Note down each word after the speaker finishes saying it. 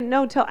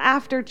know till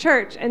after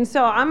church, and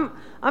so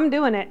I'm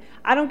doing it.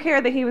 I don't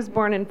care that he was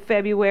born in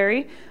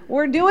February.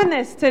 We're doing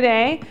this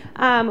today.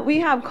 We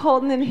have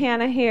Colton and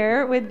Hannah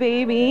here with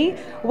baby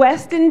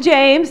Weston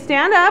James.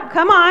 Stand up,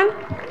 come on.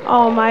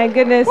 Oh my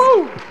goodness.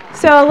 Woo.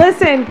 So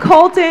listen,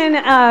 Colton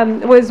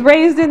was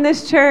raised in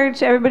this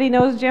church. Everybody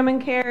knows Jim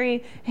and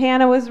Carrie.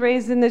 Hannah was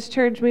raised in this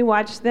church. We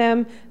watched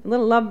them,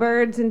 little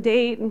lovebirds, and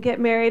date and get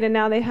married, and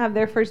now they have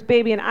their first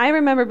baby. And I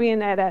remember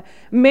being at a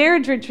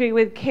marriage retreat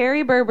with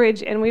Carrie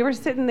Burbridge, and we were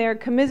sitting there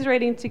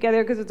commiserating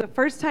together because it's the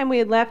first time we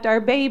had left our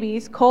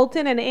babies,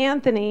 Colton and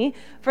Anthony,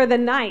 for the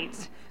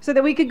night so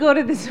that we could go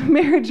to this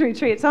marriage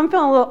retreat. So I'm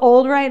feeling a little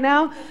old right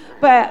now,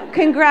 but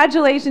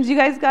congratulations. You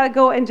guys got to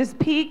go and just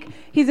peek.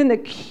 He's in the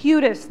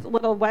cutest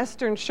little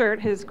Western shirt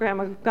his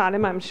grandma got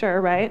him, I'm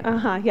sure, right?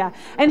 Yeah.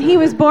 And he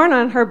was born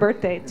on her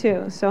birthday,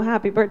 too. So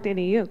happy birthday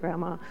to you,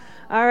 Grandma.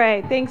 All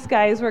right. Thanks,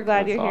 guys. We're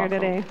glad you're here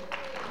today.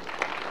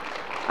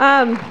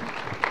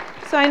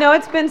 So I know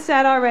it's been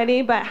said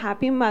already, but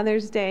happy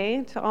Mother's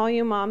Day to all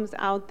you moms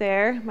out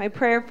there. My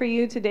prayer for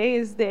you today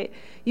is that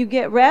you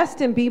get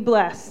rest and be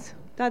blessed.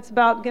 That's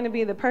about going to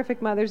be the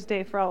perfect Mother's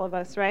Day for all of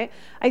us, right?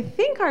 I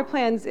think our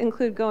plans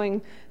include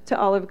going to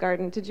Olive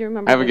Garden. Did you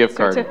remember? I have a gift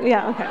card.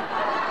 Yeah, okay.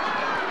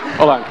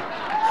 Hold on.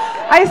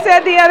 I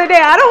said the other day,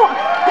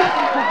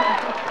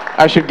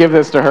 I should give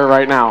this to her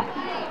right now.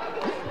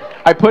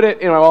 I put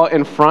it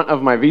in front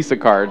of my Visa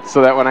card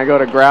so that when I go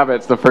to grab it,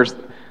 it's the first.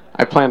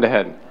 I planned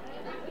ahead.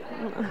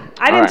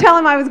 I didn't tell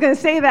him I was going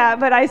to say that,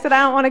 but I said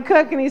I don't want to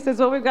cook, and he says,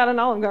 well, we've got an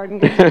Olive Garden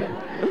gift.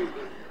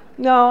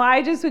 No,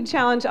 I just would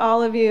challenge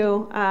all of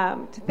you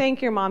to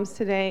thank your moms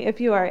today,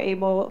 if you are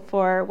able,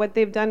 for what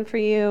they've done for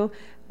you,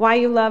 why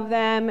you love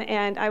them,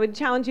 and I would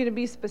challenge you to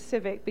be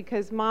specific,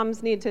 because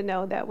moms need to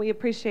know that we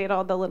appreciate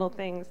all the little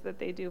things that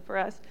they do for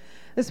us.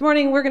 This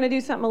morning, we're going to do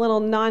something a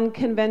little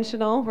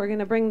non-conventional. We're going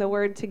to bring the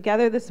word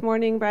together this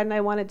morning. Brad and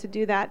I wanted to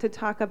do that, to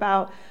talk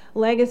about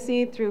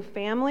legacy through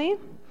family.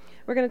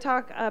 We're going to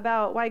talk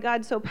about why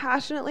God so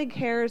passionately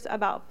cares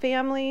about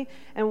family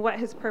and what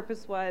his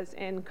purpose was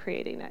in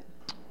creating it.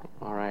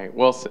 All right.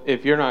 Well,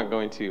 if you're not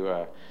going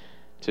to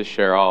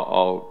share,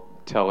 I'll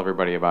tell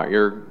everybody about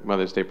your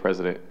Mother's Day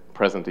present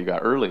that you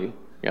got early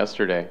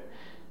yesterday.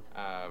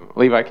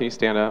 Levi, can you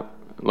stand up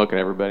and look at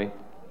everybody?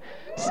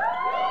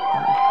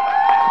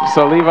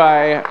 So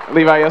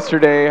Levi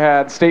yesterday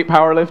had state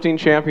powerlifting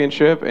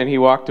championship, and he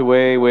walked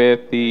away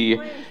with the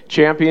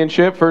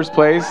championship, first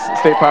place,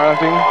 state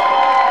powerlifting.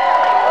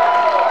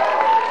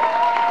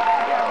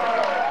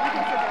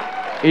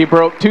 He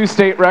broke 2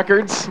 state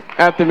records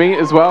at the meet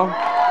as well.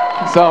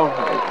 So,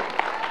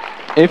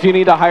 if you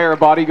need to hire a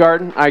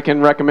bodyguard, I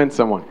can recommend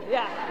someone.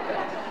 Yeah,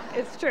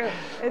 it's true.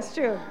 It's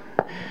true.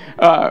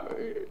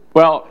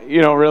 Well,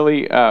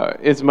 really,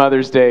 it's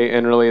Mother's Day,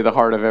 and really the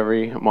heart of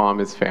every mom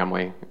is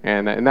family,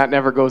 and that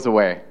never goes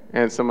away.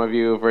 And some of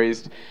you have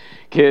raised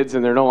kids,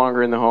 and they're no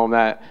longer in the home.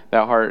 That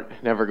heart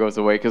never goes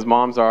away, because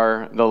moms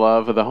are the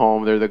love of the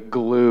home. They're the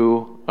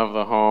glue of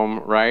the home,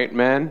 right,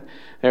 men?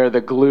 They're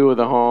the glue of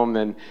the home,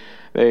 and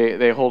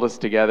they hold us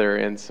together,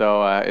 and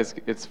so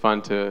it's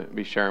fun to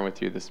be sharing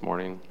with you this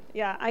morning.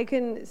 Yeah, I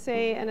can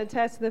say and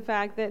attest to the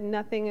fact that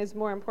nothing is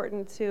more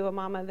important to a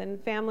mama than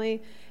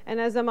family.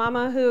 And as a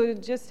mama who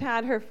just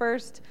had her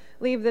first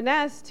leave the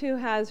nest, who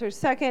has her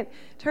second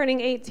turning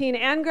 18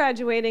 and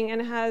graduating,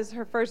 and has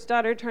her first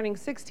daughter turning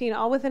 16,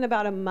 all within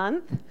about a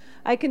month,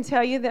 I can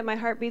tell you that my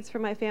heart beats for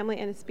my family,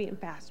 and it's beating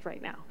fast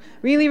right now.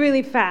 Really,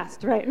 really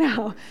fast right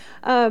now.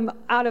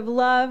 Out of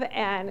love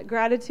and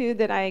gratitude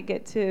that I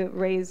get to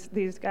raise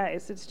these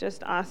guys. It's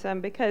just awesome,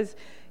 because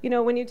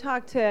when you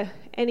talk to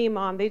any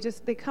mom, they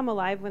come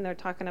alive when they're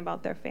talking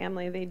about their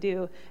family. They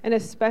do, and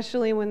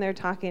especially when they're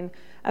talking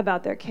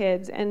about their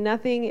kids. And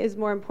nothing is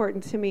more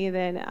important to me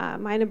than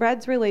mine and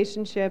Brad's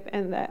relationship,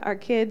 and that our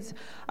kids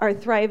are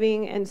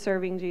thriving and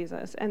serving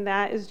Jesus. And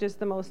that is just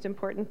the most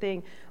important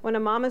thing. When a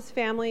mama's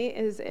family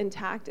is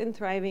intact and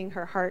thriving,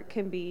 her heart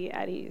can be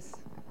at ease.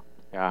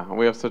 Yeah,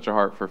 we have such a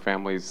heart for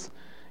families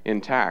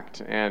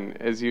intact. And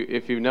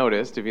if you've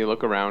noticed, if you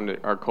look around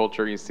our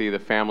culture, you see the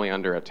family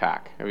under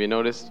attack. Have you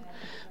noticed?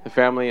 The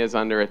family is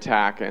under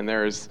attack, and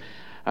there's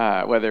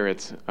whether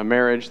it's a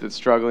marriage that's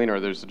struggling, or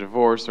there's a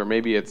divorce, or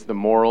maybe it's the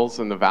morals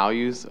and the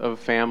values of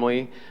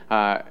family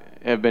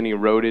have been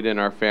eroded in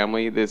our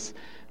family.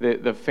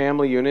 The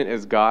family unit,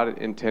 as God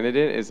intended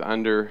it, is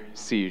under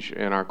siege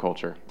in our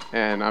culture,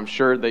 and I'm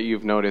sure that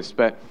you've noticed.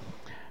 But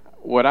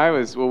what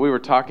we were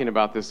talking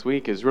about this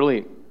week is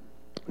really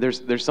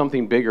there's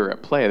something bigger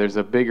at play. There's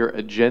a bigger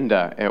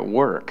agenda at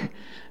work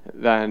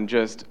than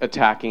just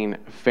attacking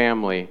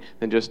family,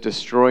 than just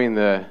destroying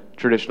the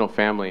traditional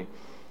family.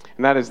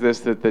 And that is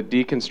that the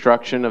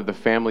deconstruction of the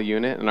family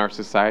unit in our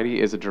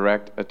society is a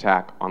direct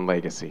attack on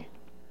legacy.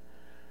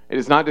 It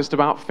is not just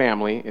about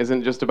family,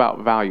 isn't just about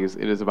values,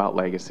 it is about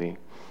legacy.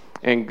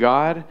 And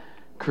God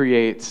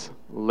creates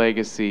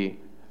legacy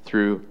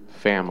through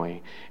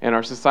family. And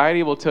our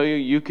society will tell you,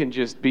 you can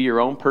just be your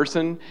own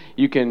person.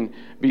 You can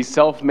be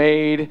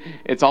self-made.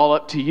 It's all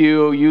up to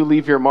you. You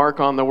leave your mark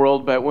on the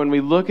world. But when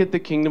we look at the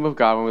kingdom of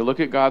God, when we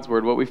look at God's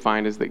word, what we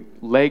find is that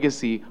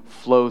legacy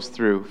flows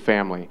through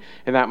family.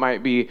 And that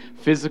might be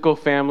physical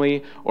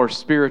family or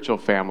spiritual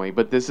family.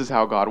 But this is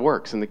how God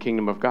works in the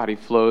kingdom of God. He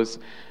flows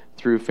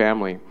through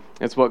family.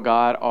 It's what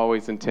God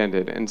always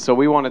intended. And so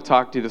we want to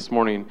talk to you this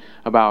morning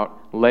about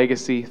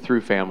legacy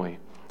through family.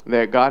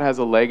 That God has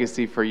a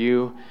legacy for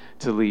you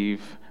to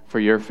leave for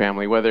your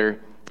family. Whether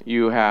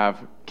you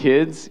have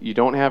kids, you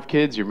don't have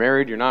kids, you're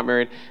married, you're not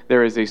married,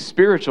 there is a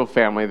spiritual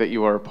family that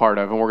you are a part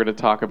of. And we're going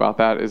to talk about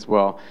that as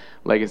well,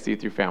 legacy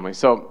through family.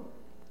 So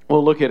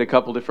we'll look at a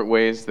couple different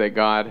ways that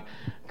God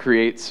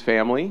creates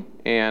family,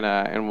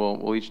 and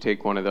we'll each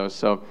take one of those.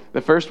 So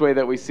the first way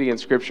that we see in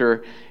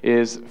Scripture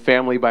is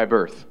family by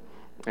birth.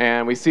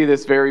 And we see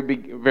this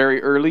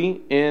very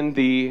early in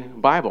the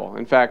Bible.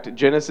 In fact,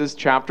 Genesis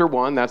chapter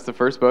 1, that's the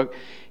first book,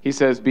 he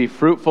says, be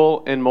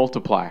fruitful and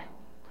multiply.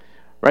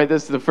 Right,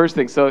 this is the first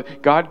thing. So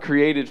God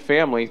created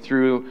family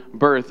through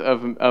birth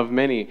of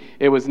many.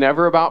 It was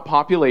never about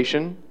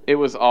population. It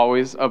was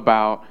always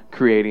about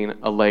creating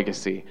a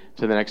legacy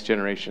to the next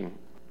generation.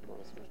 You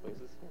want to switch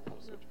places? We'll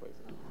switch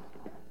places.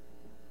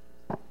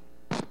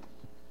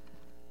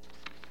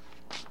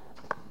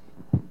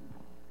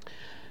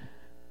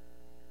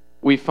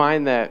 We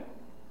find that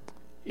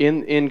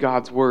in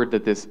God's word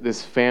that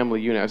this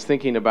family unit, I was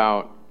thinking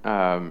about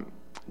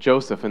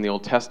Joseph in the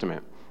Old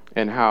Testament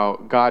and how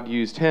God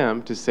used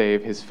him to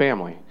save his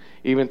family.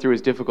 Even through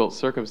his difficult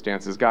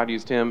circumstances, God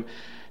used him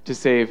to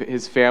save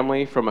his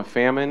family from a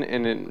famine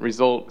and in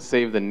result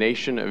save the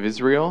nation of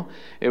Israel.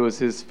 It was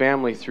his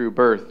family through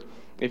birth.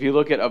 If you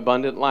look at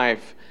Abundant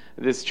Life,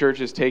 this church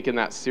has taken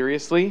that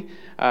seriously.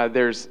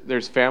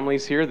 There's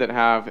families here that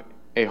have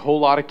a whole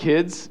lot of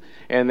kids,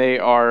 and they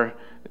are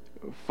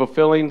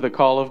fulfilling the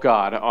call of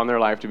God on their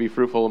life to be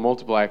fruitful and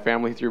multiply,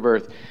 family through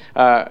birth.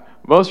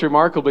 Most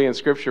remarkably in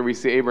Scripture, we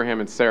see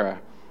Abraham and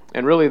Sarah.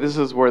 And really, this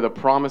is where the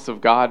promise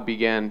of God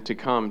began to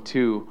come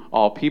to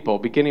all people,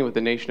 beginning with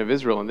the nation of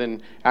Israel, and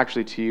then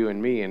actually to you and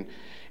me.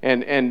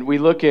 And we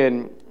look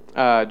in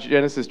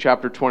Genesis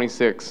chapter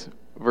 26,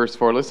 verse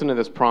 4. Listen to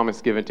this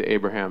promise given to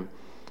Abraham.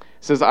 It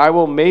says, I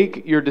will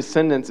make your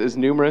descendants as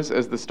numerous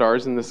as the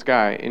stars in the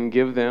sky, and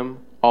give them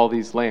all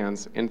these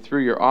lands, and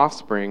through your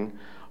offspring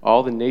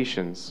all the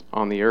nations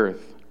on the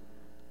earth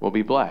will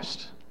be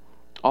blessed.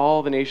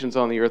 All the nations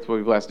on the earth will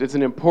be blessed. It's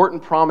an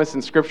important promise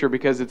in Scripture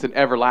because it's an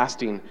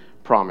everlasting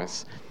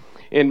promise.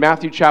 In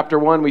Matthew chapter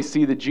 1, we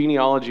see the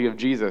genealogy of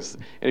Jesus.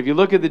 And if you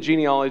look at the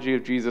genealogy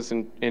of Jesus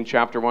in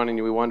chapter 1,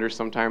 and we wonder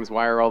sometimes,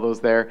 why are all those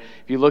there?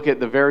 If you look at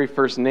the very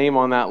first name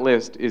on that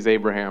list is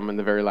Abraham, and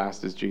the very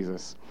last is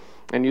Jesus.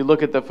 And you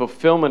look at the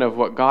fulfillment of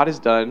what God has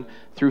done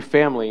through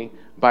family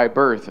by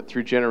birth,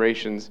 through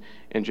generations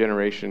and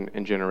generation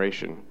and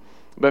generation.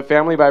 But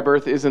family by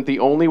birth isn't the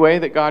only way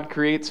that God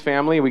creates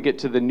family. We get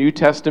to the New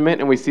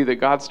Testament and we see that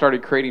God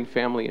started creating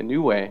family a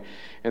new way,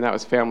 and that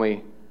was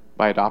family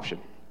by adoption.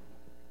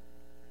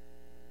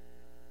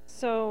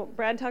 So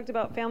Brad talked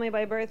about family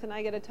by birth, and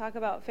I get to talk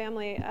about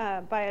family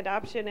by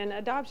adoption. And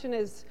adoption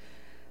is,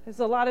 as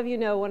a lot of you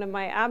know, one of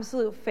my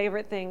absolute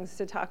favorite things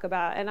to talk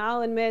about. And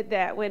I'll admit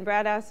that when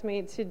Brad asked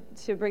me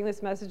to bring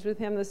this message with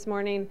him this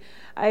morning,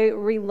 I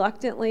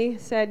reluctantly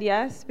said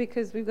yes,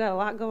 because we've got a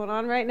lot going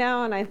on right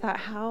now, and I thought,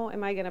 how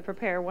am I going to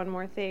prepare one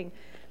more thing?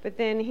 But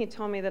then he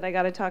told me that I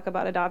got to talk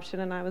about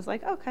adoption, and I was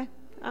like, okay,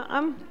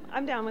 I'm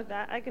down with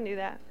that. I can do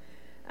that.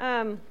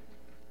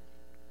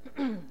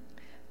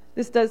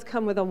 This does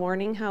come with a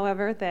warning,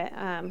 however,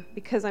 that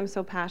because I'm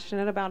so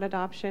passionate about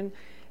adoption,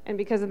 and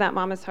because of that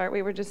mama's heart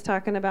we were just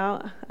talking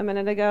about a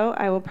minute ago,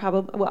 I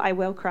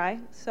will cry.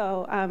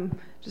 So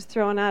just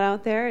throwing that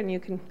out there, and you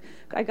can,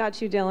 I got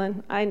you,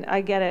 Dylan.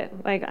 I get it.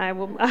 Like, I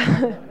will,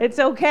 it's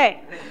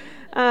okay.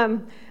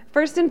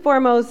 First and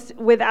foremost,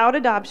 without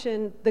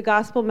adoption, the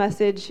gospel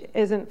message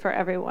isn't for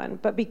everyone.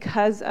 But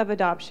because of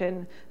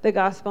adoption, the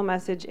gospel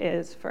message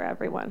is for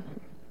everyone.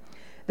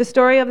 The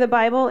story of the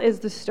Bible is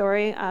the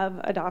story of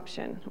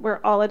adoption. We're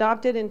all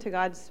adopted into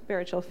God's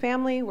spiritual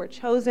family. We're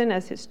chosen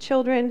as his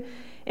children.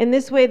 In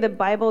this way, the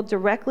Bible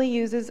directly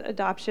uses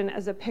adoption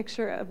as a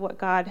picture of what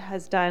God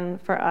has done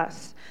for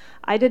us.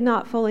 I did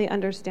not fully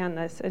understand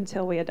this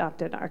until we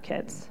adopted our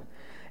kids.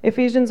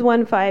 Ephesians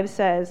 1:5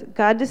 says,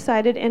 God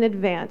decided in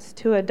advance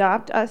to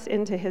adopt us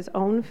into his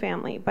own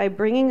family by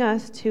bringing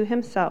us to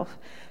himself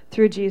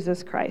through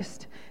Jesus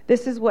Christ.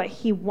 This is what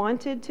he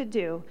wanted to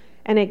do,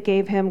 and it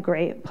gave him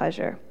great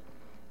pleasure.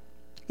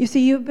 You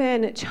see, you've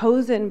been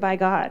chosen by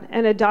God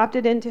and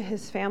adopted into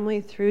his family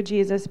through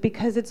Jesus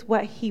because it's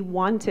what he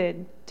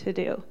wanted to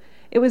do.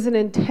 It was an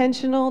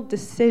intentional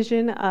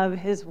decision of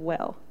his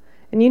will.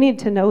 And you need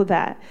to know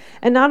that.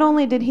 And not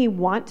only did he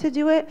want to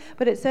do it,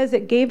 but it says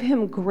it gave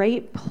him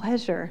great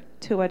pleasure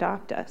to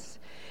adopt us.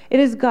 It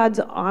is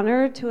God's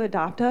honor to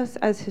adopt us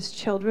as his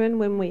children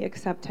when we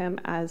accept him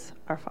as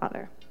our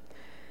Father.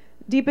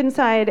 Deep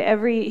inside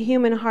every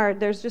human heart,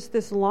 there's just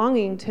this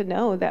longing to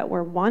know that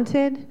we're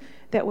wanted,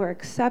 that we're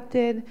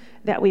accepted,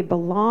 that we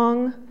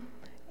belong.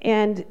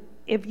 And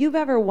if you've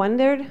ever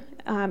wondered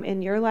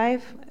in your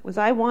life, was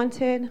I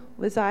wanted?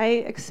 Was I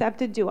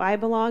accepted? Do I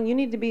belong? You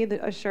need to be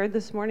assured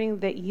this morning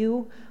that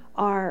you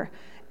are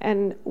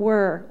and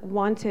were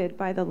wanted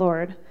by the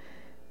Lord.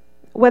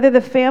 Whether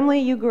the family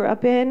you grew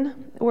up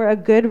in were a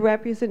good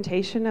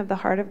representation of the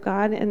heart of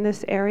God in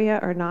this area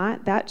or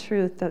not, that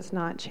truth does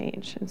not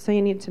change. And so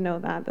you need to know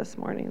that this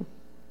morning.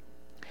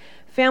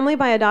 Family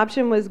by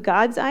adoption was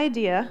God's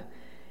idea,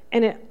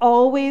 and it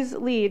always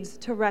leads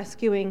to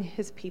rescuing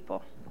his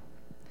people.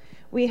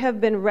 We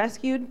have been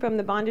rescued from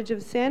the bondage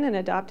of sin and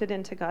adopted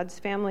into God's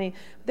family.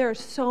 There are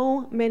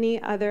so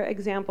many other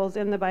examples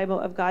in the Bible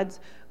of God's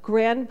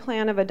grand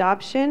plan of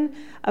adoption,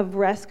 of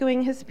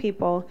rescuing his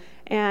people,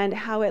 and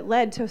how it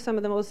led to some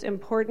of the most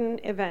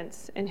important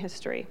events in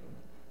history.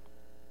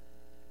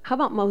 How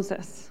about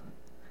Moses?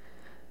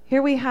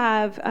 Here we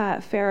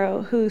have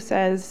Pharaoh who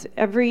says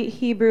every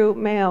Hebrew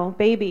male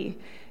baby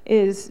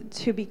is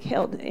to be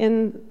killed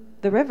in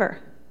the river.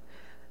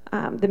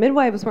 The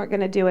midwives weren't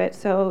going to do it,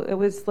 so it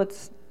was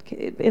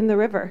in the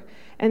river.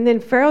 And then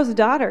Pharaoh's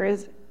daughter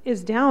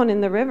is down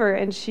in the river,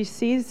 and she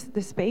sees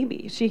this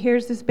baby. She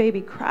hears this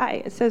baby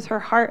cry. It says her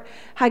heart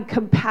had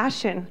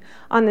compassion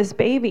on this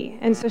baby,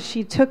 and so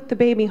she took the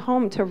baby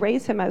home to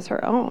raise him as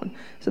her own.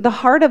 So the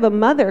heart of a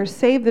mother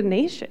saved the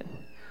nation.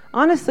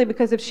 Honestly,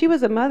 because if she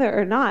was a mother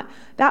or not,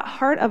 that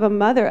heart of a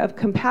mother of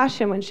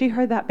compassion, when she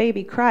heard that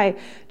baby cry,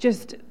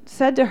 just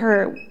said to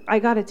her, I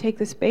got to take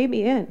this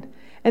baby in.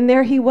 And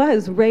there he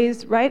was,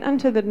 raised right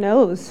under the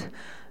nose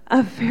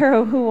of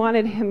Pharaoh, who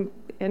wanted him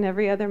and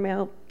every other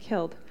male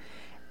killed.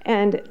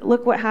 And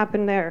look what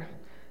happened there.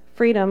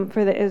 Freedom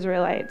for the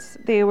Israelites.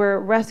 They were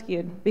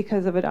rescued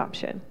because of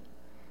adoption.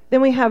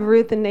 Then we have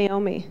Ruth and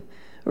Naomi.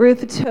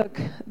 Ruth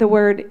took the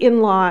word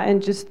in-law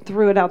and just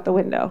threw it out the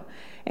window.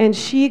 And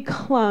she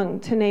clung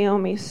to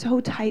Naomi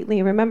so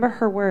tightly. Remember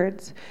her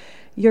words.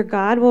 Your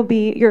God will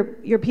be,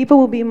 your people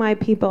will be my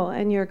people,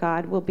 and your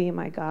God will be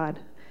my God.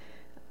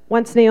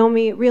 Once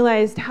Naomi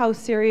realized how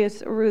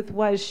serious Ruth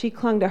was, she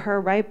clung to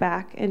her right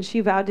back, and she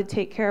vowed to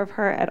take care of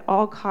her at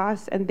all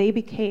costs, and they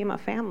became a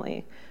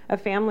family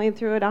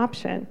through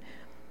adoption,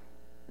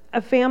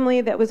 a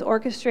family that was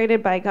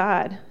orchestrated by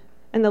God.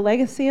 And the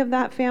legacy of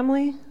that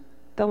family,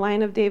 the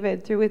line of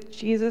David through which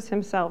Jesus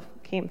himself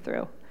came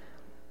through.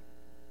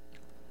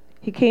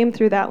 He came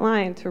through that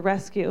line to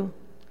rescue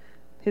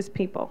his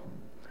people.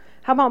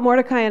 How about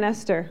Mordecai and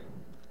Esther?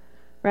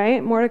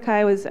 Right?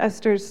 Mordecai was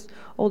Esther's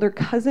older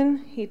cousin.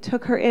 He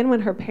took her in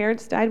when her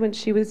parents died when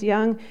she was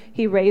young.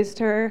 He raised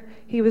her.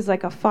 He was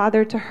like a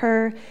father to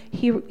her.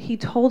 He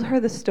told her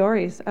the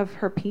stories of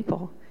her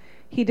people.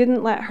 He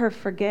didn't let her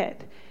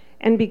forget.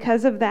 And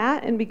because of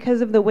that, and because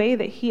of the way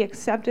that he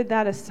accepted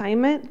that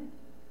assignment,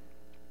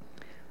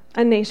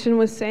 a nation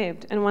was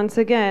saved. And once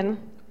again,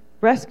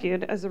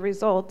 rescued as a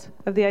result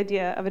of the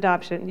idea of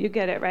adoption. You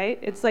get it, right?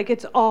 It's like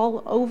it's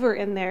all over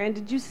in there. And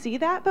did you see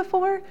that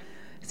before?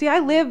 See, I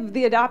live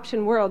the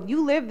adoption world.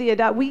 You live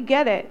we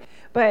get it.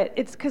 But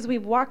it's because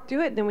we've walked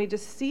through it, and then we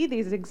just see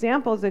these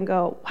examples and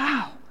go,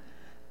 wow,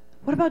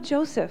 what about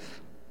Joseph?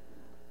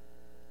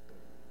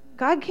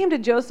 God came to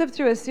Joseph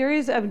through a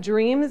series of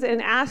dreams and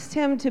asked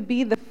him to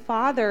be the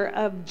father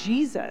of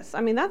Jesus.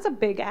 I mean, that's a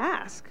big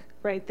ask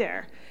right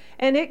there.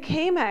 And it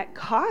came at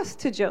cost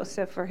to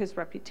Joseph for his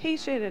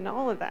reputation and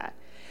all of that.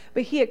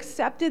 But he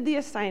accepted the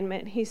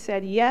assignment. He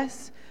said,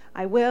 yes,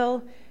 I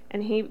will.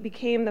 And he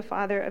became the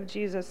father of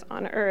Jesus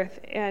on earth.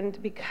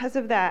 And because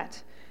of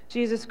that,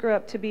 Jesus grew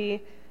up to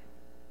be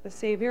the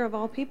Savior of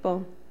all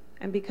people.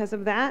 And because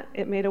of that,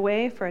 it made a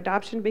way for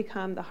adoption to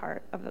become the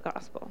heart of the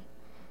gospel.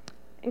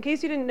 In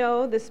case you didn't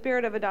know, the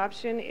spirit of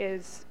adoption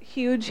is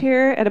huge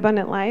here at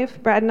Abundant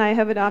Life. Brad and I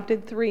have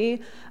adopted 3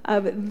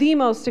 of the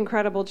most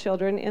incredible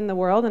children in the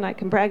world, and I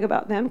can brag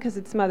about them because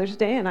it's Mother's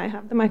Day and I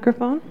have the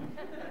microphone.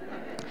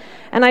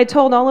 And I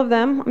told all of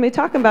them, I'm going to be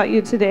talking about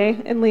you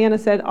today. And Leanna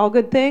said, all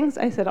good things?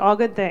 I said, all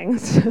good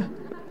things.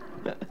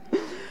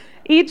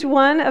 Each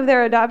one of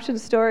their adoption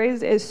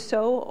stories is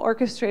so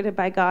orchestrated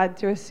by God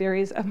through a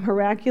series of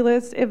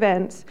miraculous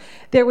events.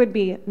 There would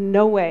be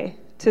no way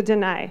to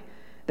deny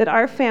that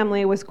our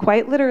family was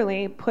quite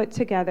literally put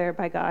together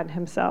by God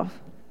himself.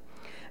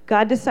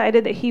 God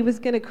decided that he was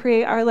going to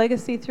create our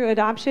legacy through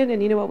adoption.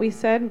 And you know what we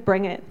said?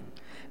 Bring it.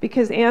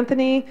 Because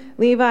Anthony,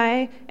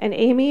 Levi, and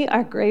Amy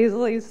are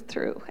Graysley's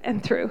through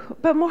and through.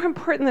 But more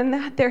important than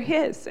that, they're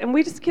his. And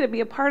we just get to be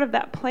a part of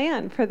that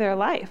plan for their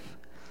life.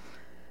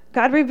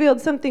 God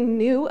revealed something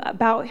new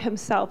about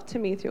himself to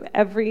me through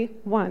every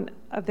one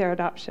of their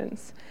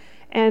adoptions.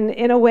 And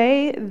in a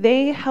way,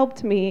 they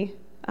helped me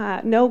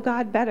know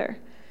God better.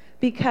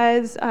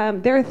 Because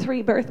there are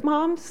 3 birth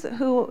moms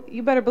who,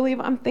 you better believe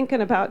I'm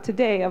thinking about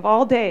today, of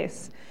all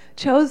days,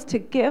 chose to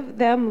give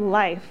them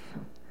life.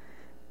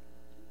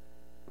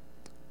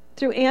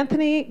 Through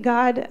Anthony,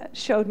 God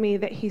showed me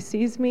that he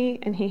sees me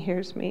and he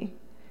hears me.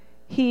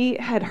 He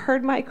had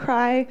heard my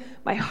cry,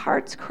 my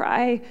heart's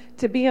cry,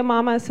 to be a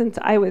mama since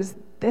I was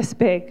this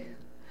big.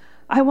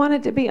 I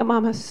wanted to be a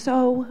mama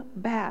so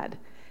bad.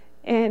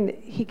 And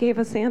he gave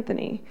us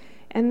Anthony.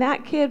 And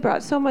that kid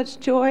brought so much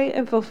joy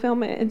and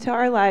fulfillment into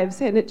our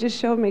lives. And it just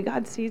showed me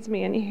God sees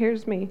me and he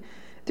hears me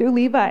through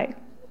Levi.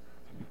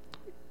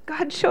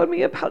 God showed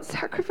me about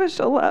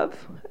sacrificial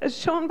love as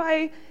shown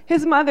by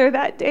his mother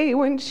that day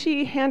when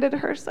she handed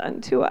her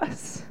son to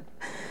us.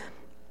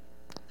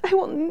 I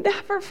will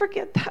never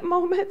forget that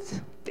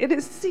moment. It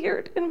is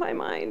seared in my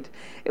mind.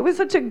 It was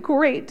such a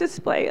great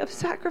display of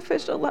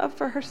sacrificial love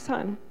for her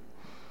son.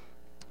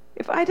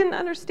 If I didn't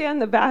understand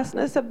the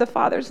vastness of the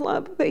Father's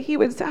love, that he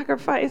would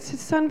sacrifice his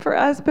son for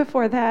us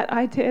before that,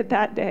 I did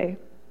that day.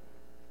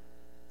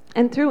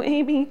 And through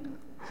Amy,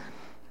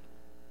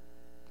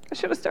 I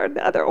should have started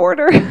the other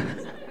order.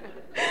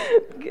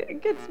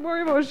 It gets more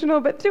emotional,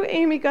 but through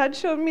Amy, God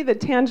showed me the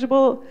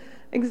tangible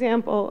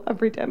example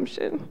of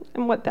redemption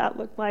and what that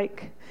looked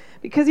like.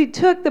 Because he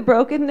took the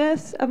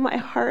brokenness of my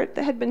heart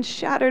that had been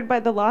shattered by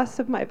the loss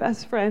of my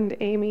best friend,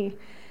 Amy,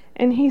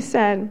 and he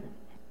said,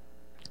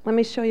 let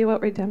me show you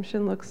what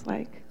redemption looks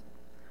like.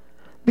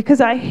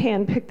 Because I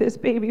handpicked this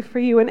baby for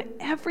you, and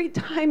every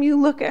time you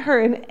look at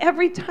her and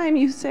every time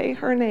you say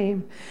her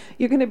name,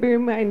 you're going to be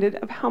reminded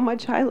of how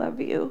much I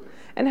love you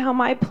and how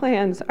my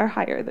plans are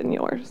higher than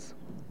yours.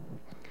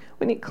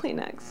 We need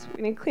Kleenex.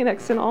 We need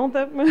Kleenex in all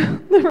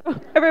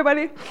the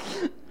everybody.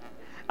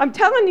 I'm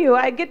telling you,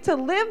 I get to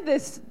live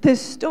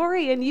this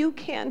story, and you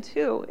can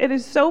too. It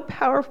is so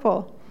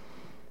powerful.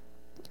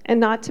 And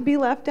not to be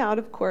left out,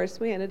 of course,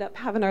 we ended up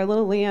having our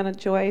little Leanna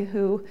Joy,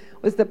 who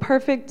was the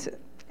perfect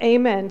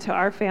amen to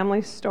our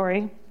family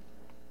story.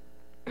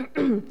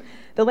 The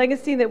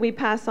legacy that we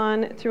pass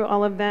on through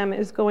all of them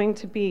is going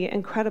to be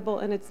incredible,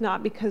 and it's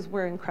not because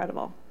we're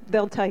incredible.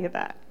 They'll tell you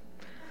that.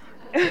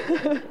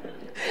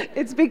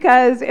 It's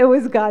because it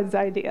was God's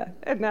idea,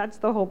 and that's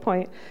the whole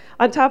point.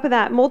 On top of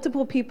that,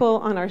 multiple people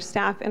on our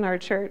staff in our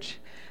church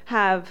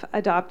have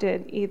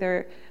adopted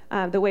either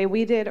the way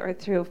we did or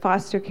through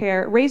foster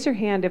care. Raise your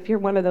hand if you're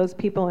one of those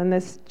people in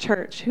this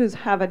church who's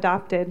have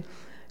adopted.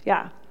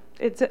 Yeah,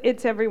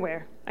 it's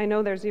everywhere. I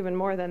know there's even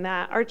more than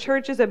that. Our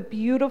church is a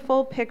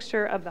beautiful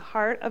picture of the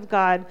heart of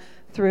God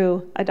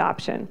through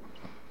adoption.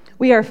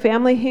 We are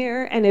family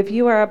here, and if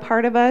you are a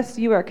part of us,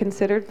 you are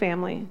considered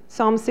family.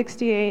 Psalm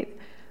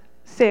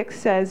 68:6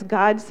 says,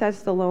 God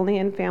sets the lonely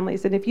in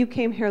families. And if you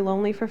came here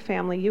lonely for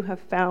family, you have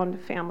found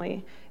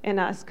family in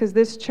us. Because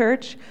this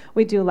church,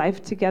 we do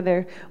life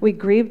together. We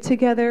grieve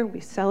together.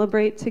 We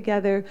celebrate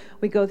together.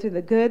 We go through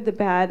the good, the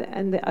bad,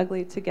 and the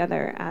ugly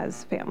together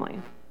as family.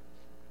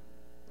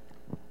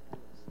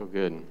 So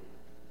good.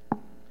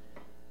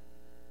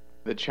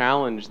 The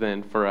challenge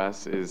then for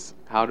us is,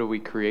 how do we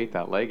create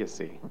that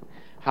legacy?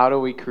 How do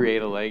we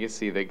create a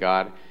legacy that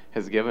God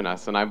has given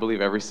us? And I believe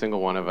every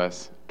single one of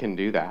us can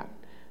do that.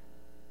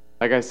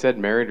 Like I said,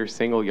 married or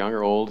single, young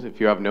or old,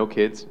 if you have no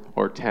kids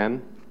or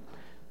 10,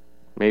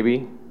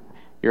 maybe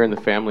you're in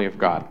the family of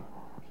God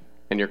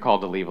and you're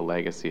called to leave a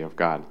legacy of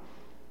God.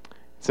 It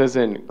says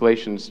in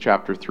Galatians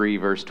chapter 3,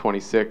 verse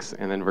 26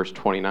 and then verse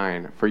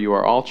 29, for you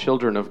are all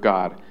children of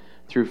God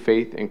through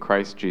faith in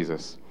Christ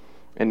Jesus.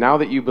 And now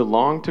that you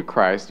belong to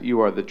Christ,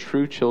 you are the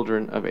true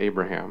children of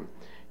Abraham.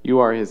 You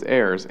are his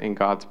heirs, and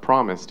God's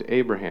promise to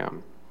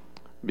Abraham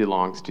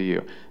belongs to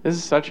you. This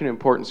is such an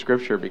important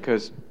scripture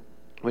because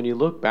when you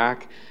look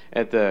back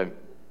at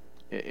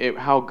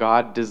how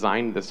God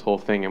designed this whole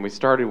thing, and we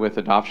started with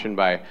adoption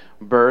by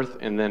birth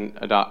and then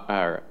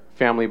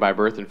family by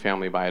birth and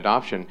family by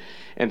adoption.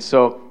 And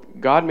so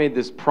God made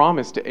this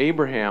promise to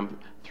Abraham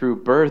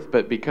through birth,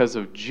 but because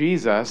of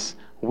Jesus,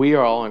 we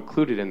are all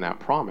included in that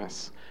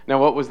promise. Now,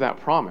 what was that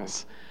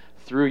promise?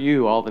 Through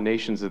you, all the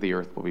nations of the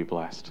earth will be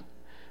blessed.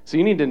 So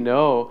you need to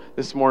know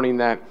this morning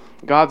that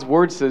God's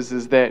word says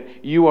is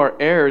that you are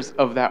heirs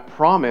of that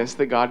promise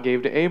that God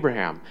gave to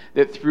Abraham,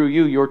 that through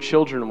you, your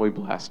children will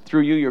be blessed.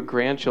 Through you, your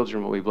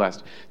grandchildren will be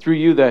blessed. Through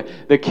you,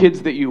 the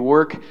kids that you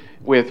work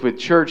with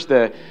church,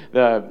 the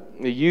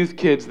youth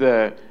kids,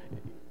 the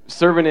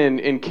serving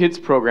in kids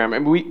program.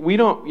 And we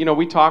don't,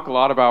 we talk a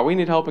lot about we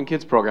need help in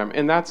kids program.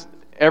 And that's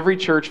every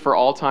church for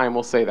all time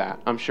will say that,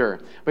 I'm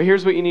sure. But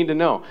here's what you need to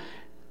know.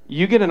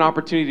 You get an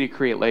opportunity to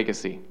create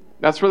legacy.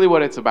 That's really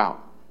what it's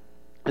about.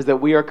 Is that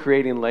we are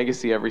creating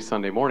legacy every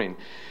Sunday morning.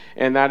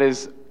 And that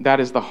is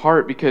the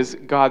heart, because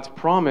God's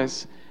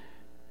promise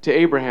to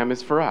Abraham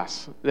is for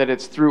us, that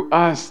it's through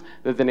us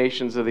that the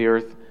nations of the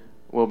earth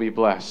will be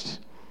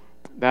blessed.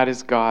 That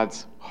is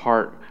God's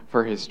heart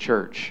for his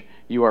church.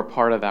 You are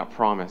part of that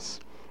promise.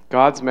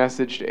 God's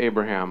message to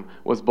Abraham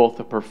was both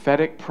a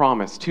prophetic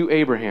promise to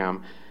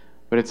Abraham,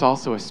 but it's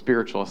also a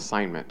spiritual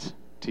assignment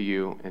to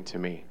you and to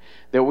me.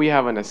 That we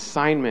have an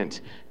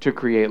assignment to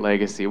create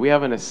legacy. We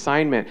have an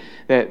assignment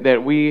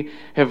that we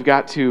have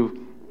got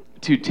to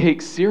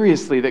take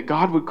seriously, that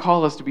God would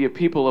call us to be a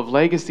people of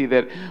legacy,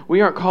 that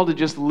we aren't called to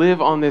just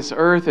live on this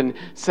earth and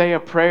say a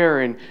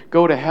prayer and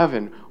go to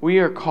heaven. We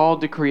are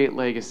called to create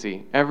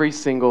legacy, every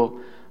single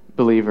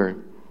believer.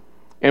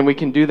 And we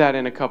can do that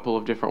in a couple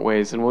of different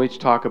ways, and we'll each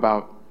talk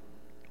about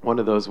one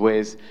of those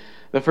ways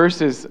The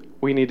first is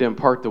we need to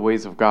impart the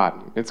ways of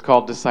God. It's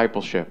called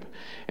discipleship.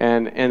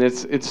 And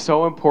it's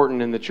so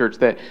important in the church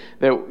that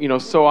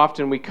so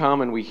often we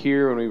come and we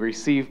hear and we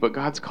receive, but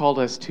God's called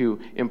us to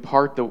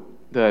impart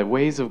the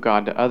ways of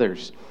God to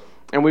others.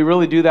 And we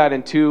really do that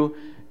in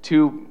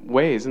two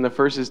ways. And the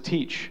first is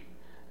teach.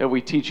 That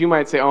we teach. You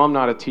might say, "Oh, I'm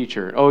not a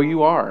teacher." Oh,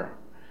 you are.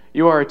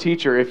 You are a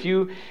teacher. If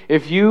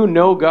you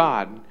know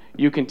God,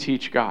 you can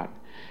teach God.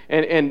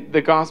 And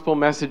the gospel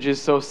message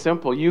is so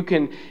simple. You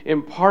can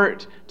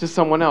impart to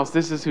someone else,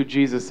 this is who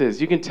Jesus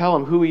is. You can tell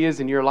them who he is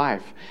in your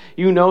life.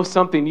 You know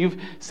something. You've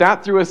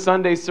sat through a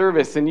Sunday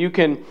service and you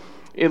can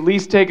at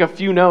least take a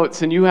few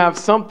notes and you have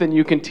something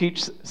you can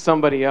teach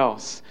somebody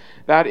else.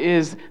 That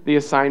is the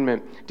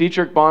assignment.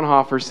 Dietrich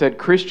Bonhoeffer said,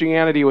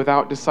 Christianity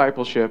without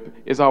discipleship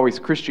is always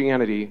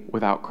Christianity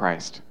without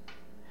Christ.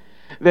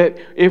 That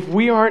if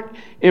we aren't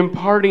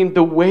imparting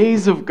the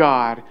ways of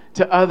God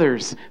to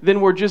others, then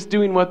we're just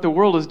doing what the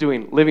world is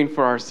doing, living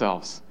for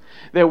ourselves.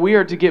 That we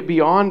are to get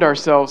beyond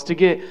ourselves, to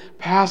get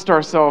past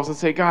ourselves and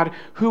say, God,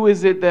 who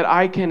is it that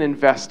I can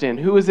invest in?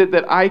 Who is it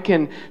that I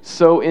can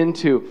sow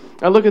into?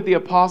 I look at the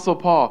Apostle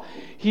Paul.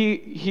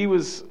 He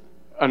was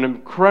an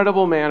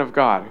incredible man of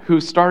God who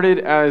started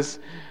as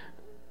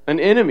an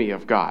enemy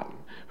of God,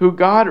 who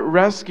God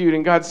rescued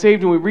and God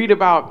saved. And we read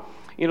about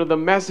the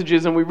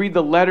messages and we read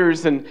the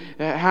letters and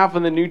half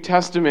of the New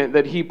Testament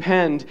that he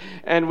penned,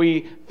 and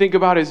we think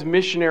about his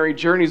missionary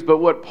journeys. But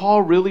what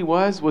Paul really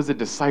was a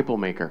disciple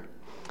maker.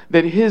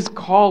 That his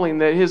calling,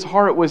 that his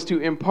heart was to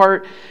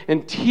impart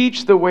and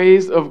teach the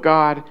ways of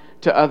God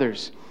to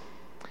others.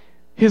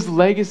 His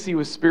legacy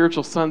was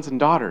spiritual sons and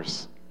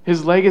daughters.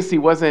 His legacy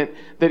wasn't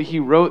that he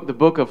wrote the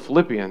book of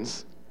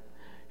Philippians.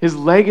 His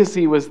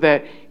legacy was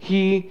that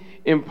he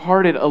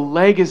imparted a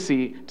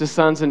legacy to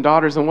sons and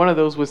daughters, and one of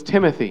those was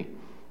Timothy.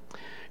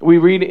 We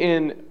read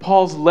in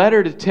Paul's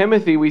letter to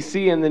Timothy, we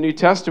see in the New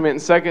Testament in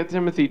 2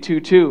 Timothy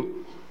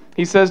 2:2,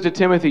 he says to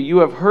Timothy, "You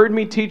have heard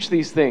me teach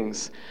these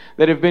things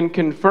that have been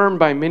confirmed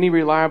by many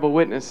reliable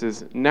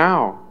witnesses.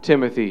 Now,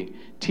 Timothy,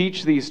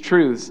 teach these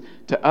truths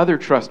to other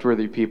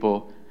trustworthy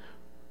people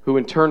who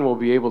in turn will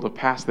be able to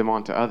pass them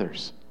on to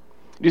others."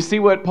 Do you see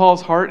what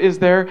Paul's heart is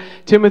there?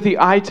 Timothy,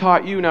 I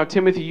taught you. Now,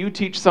 Timothy, you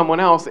teach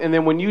someone else. And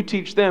then when you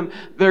teach them,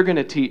 they're going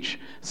to teach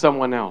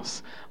someone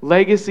else.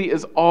 Legacy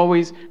is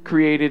always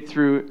created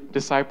through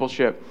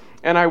discipleship.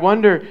 And I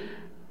wonder,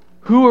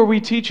 who are we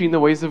teaching the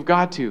ways of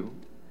God to?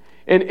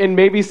 And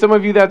maybe some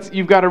of you,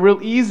 you've got a real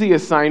easy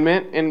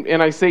assignment.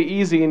 And I say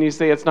easy and you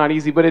say it's not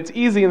easy. But it's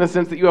easy in the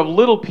sense that you have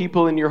little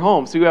people in your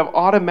home. So you have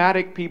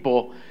automatic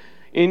people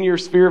in your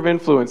sphere of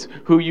influence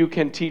who you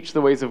can teach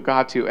the ways of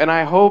God to. And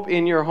I hope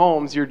in your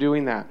homes you're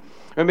doing that.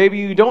 Or maybe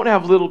you don't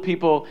have little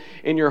people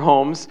in your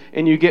homes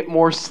and you get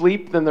more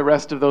sleep than the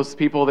rest of those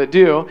people that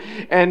do.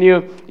 And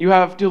you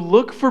have to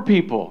look for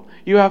people.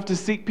 You have to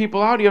seek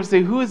people out. You have to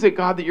say, who is it,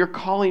 God, that you're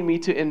calling me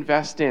to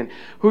invest in?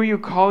 Who are you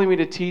calling me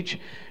to teach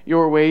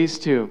your ways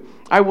to?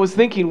 I was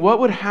thinking, what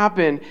would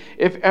happen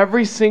if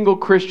every single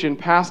Christian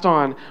passed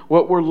on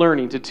what we're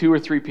learning to 2 or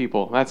 3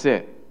 people? That's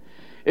it.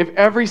 If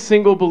every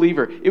single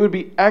believer, it would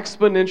be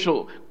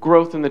exponential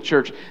growth in the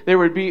church. There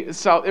would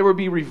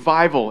be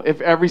revival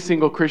if every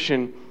single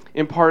Christian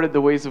imparted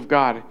the ways of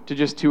God to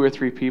just 2 or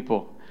 3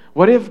 people.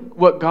 What if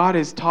what God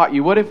has taught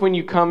you, what if when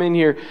you come in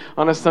here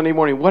on a Sunday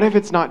morning, what if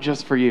it's not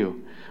just for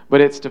you,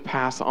 but it's to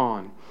pass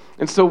on?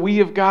 And so we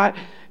have got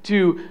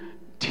to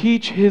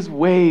teach his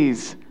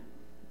ways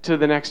to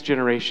the next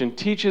generation.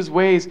 Teach his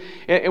ways.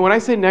 And when I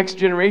say next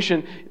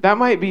generation, that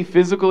might be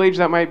physical age,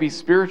 that might be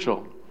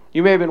spiritual.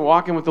 You may have been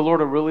walking with the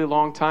Lord a really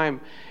long time,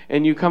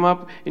 and you come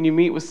up and you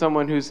meet with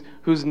someone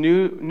who's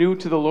new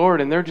to the Lord,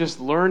 and they're just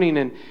learning,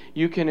 and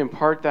you can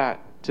impart that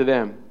to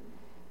them.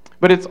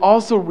 But it's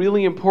also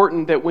really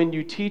important that when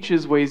you teach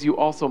his ways, you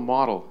also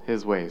model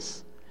his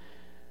ways.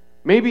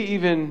 Maybe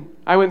even,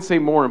 I wouldn't say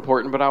more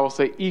important, but I will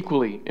say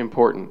equally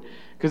important.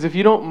 Because if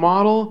you don't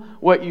model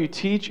what you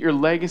teach, your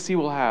legacy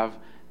will have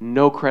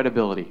no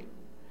credibility.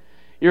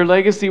 Your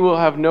legacy will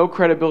have no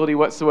credibility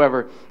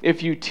whatsoever.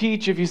 If you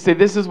teach, if you say,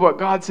 this is what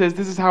God says,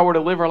 this is how we're to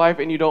live our life,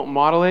 and you don't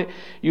model it,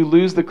 you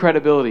lose the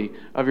credibility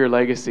of your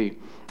legacy.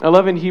 I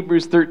love in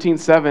Hebrews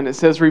 13:7, it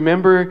says,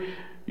 remember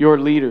your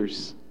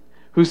leaders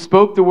who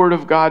spoke the word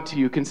of God to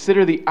you.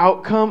 Consider the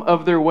outcome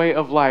of their way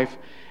of life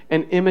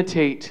and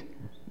imitate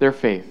their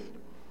faith.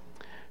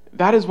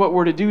 That is what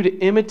we're to do, to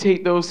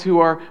imitate those who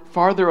are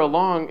farther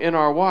along in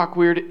our walk.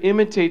 We're to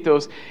imitate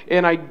those.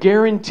 And I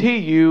guarantee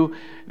you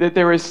that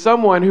there is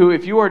someone who,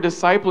 if you are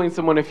discipling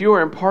someone, if you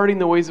are imparting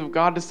the ways of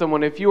God to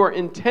someone, if you are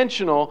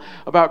intentional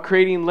about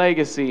creating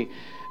legacy,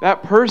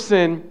 that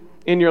person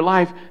in your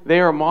life, they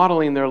are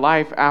modeling their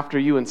life after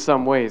you in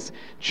some ways.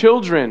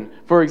 Children,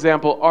 for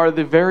example, are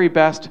the very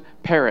best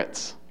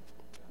parrots,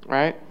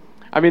 right?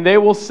 I mean, they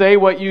will say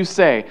what you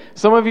say.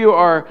 Some of you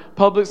are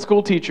public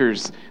school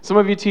teachers. Some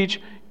of you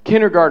teach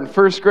kindergarten,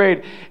 first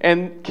grade,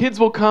 and kids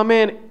will come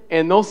in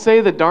and they'll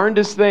say the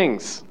darndest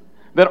things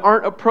that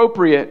aren't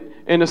appropriate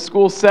in a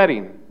school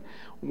setting.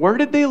 Where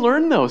did they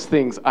learn those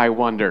things, I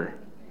wonder?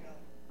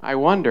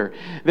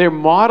 They're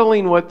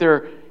modeling what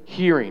they're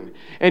hearing.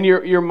 And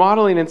you're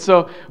modeling. And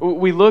so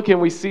we look and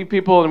we see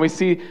people and we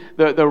see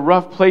the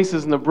rough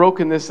places and the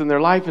brokenness in their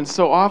life. And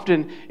so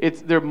often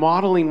they're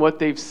modeling what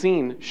they've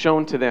seen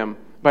shown to them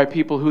by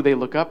people who they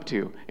look up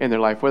to in their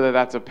life, whether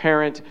that's a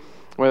parent,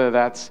 whether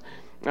that's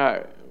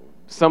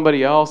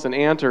somebody else, an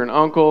aunt or an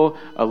uncle,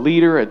 a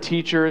leader, a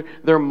teacher.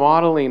 They're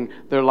modeling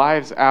their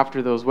lives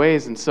after those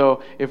ways. And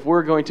so if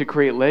we're going to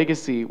create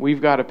legacy,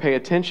 we've got to pay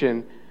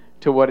attention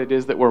to what it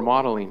is that we're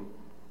modeling.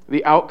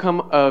 The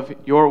outcome of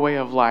your way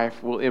of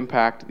life will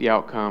impact the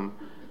outcome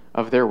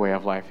of their way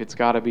of life. It's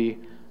got to be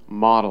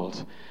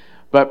modeled.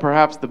 But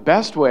perhaps the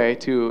best way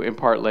to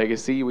impart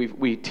legacy,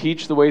 we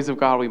teach the ways of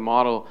God, we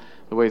model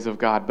the ways of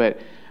God. But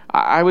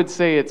I would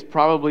say it's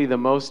probably the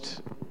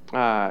most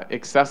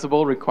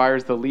accessible,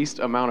 requires the least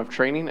amount of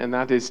training, and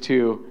that is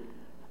to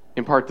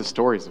impart the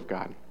stories of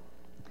God.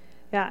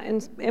 Yeah,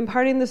 and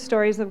imparting the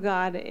stories of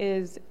God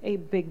is a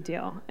big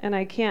deal, and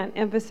I can't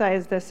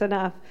emphasize this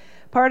enough.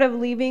 Part of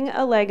leaving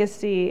a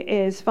legacy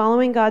is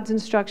following God's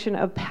instruction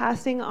of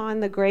passing on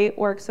the great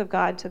works of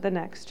God to the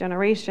next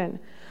generation.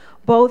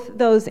 Both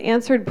those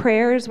answered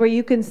prayers where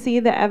you can see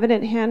the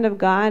evident hand of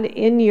God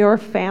in your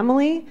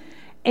family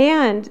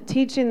and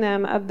teaching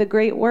them of the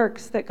great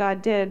works that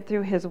God did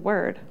through his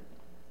word.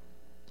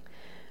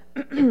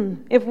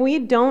 If we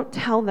don't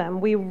tell them,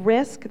 we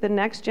risk the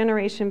next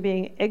generation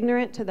being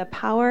ignorant to the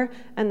power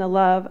and the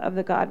love of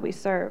the God we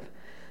serve.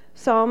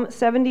 Psalm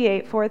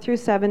 78,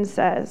 4-7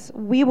 says,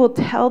 "We will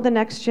tell the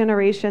next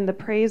generation the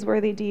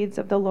praiseworthy deeds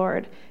of the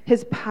Lord,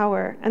 his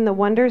power, and the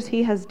wonders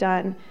he has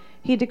done.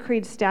 He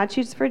decreed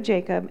statutes for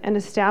Jacob and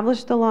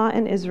established the law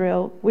in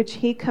Israel, which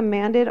he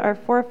commanded our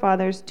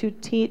forefathers to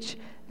teach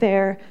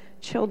their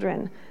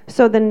children,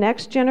 so the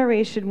next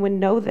generation would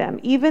know them,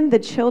 even the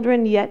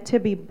children yet to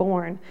be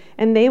born,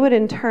 and they would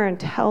in turn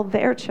tell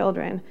their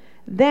children.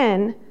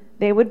 Then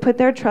they would put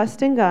their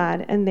trust in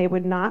God, and they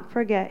would not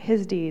forget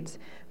his deeds,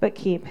 but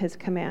keep his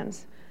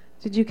commands."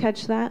 Did you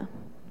catch that?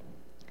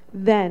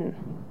 Then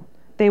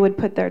they would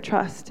put their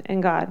trust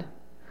in God.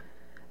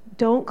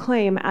 Don't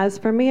claim, "As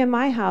for me and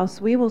my house,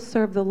 we will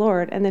serve the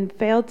Lord," and then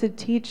fail to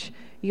teach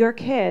your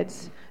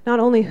kids not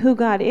only who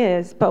God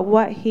is, but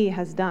what he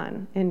has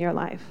done in your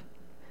life.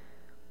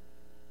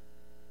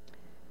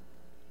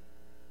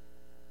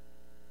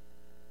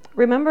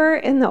 Remember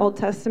in the Old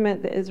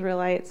Testament, the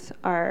Israelites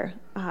are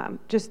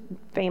just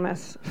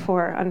famous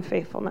for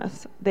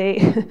unfaithfulness.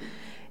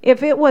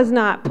 If it was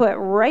not put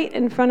right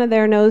in front of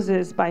their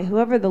noses by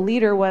whoever the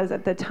leader was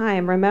at the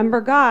time,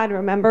 remember God,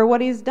 remember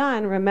what he's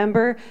done,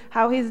 remember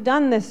how he's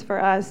done this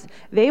for us,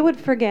 they would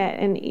forget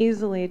and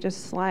easily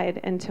just slide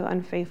into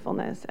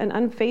unfaithfulness. And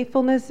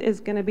unfaithfulness is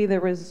going to be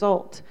the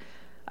result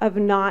of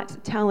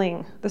not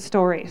telling the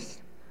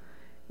stories.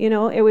 You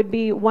know, it would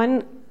be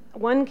one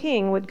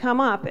king would come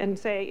up and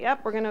say, "Yep,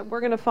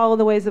 we're gonna follow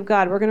the ways of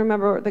God. We're gonna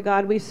remember the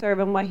God we serve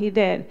and what he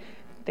did."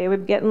 They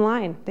would get in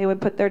line. They would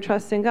put their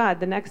trust in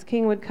God. The next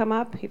king would come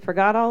up. He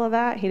forgot all of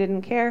that. He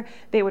didn't care.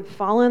 They would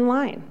fall in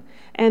line,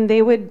 and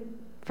they would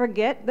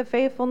forget the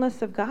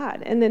faithfulness of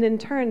God. And then in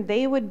turn,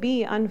 they would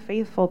be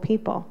unfaithful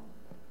people.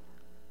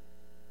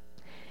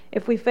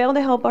 If we fail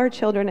to help our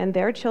children and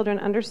their children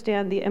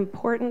understand the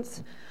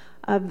importance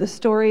of the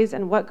stories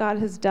and what God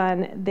has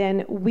done,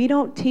 then we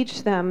don't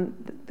teach them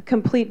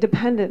complete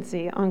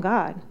dependency on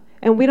God.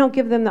 And we don't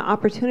give them the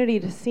opportunity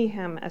to see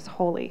him as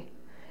holy.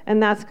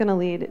 And that's going to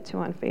lead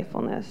to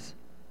unfaithfulness.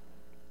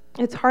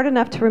 It's hard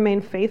enough to remain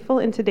faithful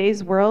in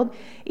today's world.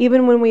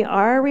 Even when we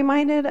are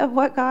reminded of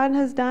what God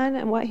has done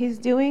and what he's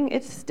doing,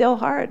 it's still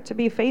hard to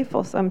be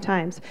faithful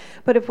sometimes.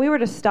 But if we were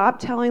to stop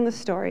telling the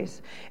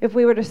stories, if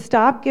we were to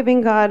stop giving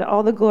God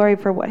all the glory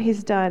for what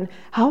he's done,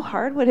 how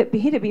hard would it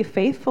be to be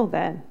faithful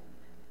then?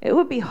 It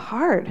would be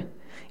hard.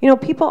 You know,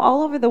 people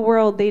all over the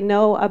world, they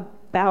know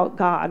about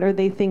God, or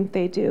they think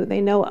they do.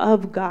 They know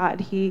of God.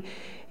 He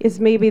is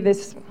maybe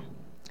this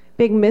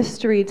big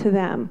mystery to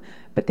them,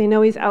 but they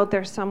know he's out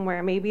there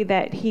somewhere, maybe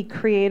that he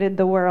created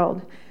the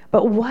world.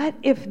 But what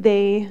if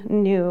they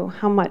knew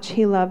how much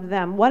he loved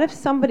them? What if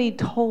somebody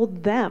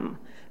told them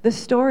the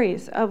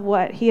stories of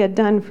what he had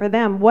done for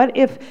them? What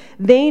if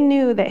they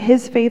knew that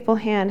his faithful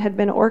hand had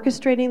been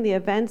orchestrating the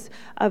events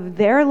of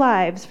their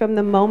lives from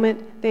the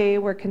moment they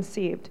were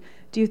conceived?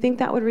 Do you think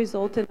that would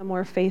result in a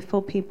more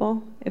faithful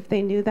people if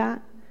they knew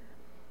that?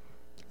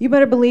 You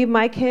better believe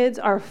my kids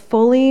are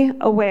fully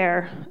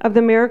aware of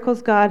the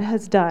miracles God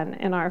has done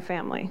in our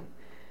family.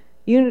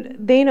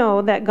 They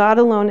know that God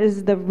alone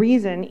is the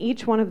reason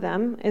each one of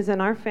them is in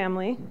our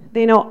family.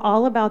 They know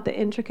all about the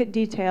intricate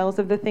details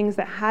of the things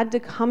that had to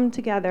come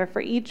together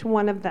for each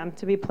one of them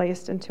to be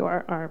placed into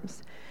our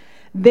arms.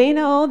 They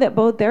know that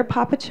both their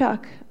Papa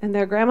Chuck and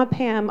their Grandma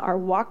Pam are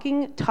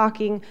walking,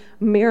 talking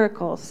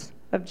miracles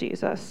of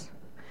Jesus.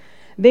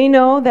 They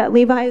know that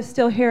Levi is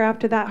still here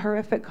after that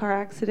horrific car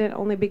accident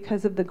only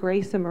because of the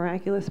grace and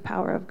miraculous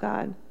power of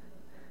God.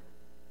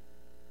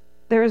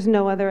 There is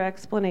no other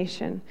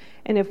explanation.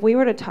 And if we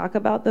were to talk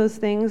about those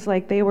things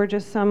like they were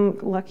just some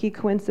lucky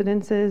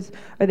coincidences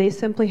or they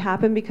simply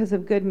happened because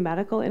of good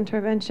medical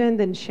intervention,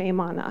 then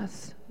shame on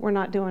us. We're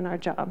not doing our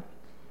job.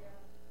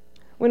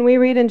 When we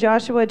read in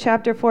Joshua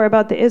chapter 4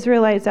 about the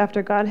Israelites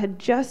after God had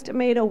just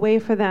made a way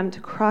for them to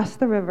cross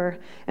the river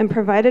and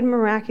provided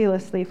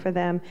miraculously for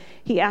them,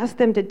 he asked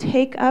them to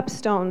take up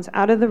stones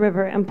out of the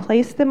river and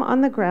place them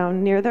on the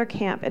ground near their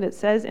camp. And it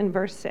says in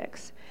verse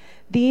 6,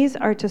 "These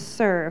are to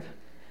serve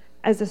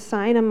as a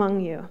sign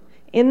among you.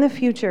 In the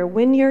future,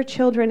 when your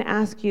children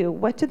ask you,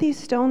 'What do these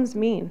stones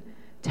mean?'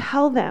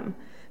 tell them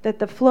that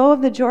the flow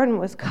of the Jordan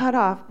was cut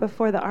off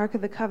before the ark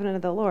of the covenant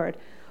of the Lord.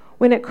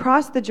 When it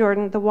crossed the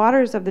Jordan, the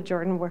waters of the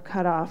Jordan were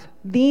cut off.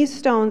 These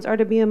stones are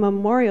to be a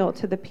memorial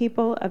to the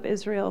people of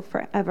Israel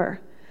forever."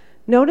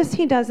 Notice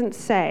he doesn't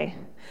say,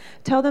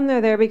 "Tell them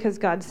they're there because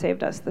God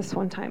saved us this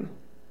one time."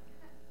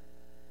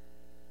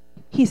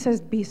 He says,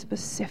 be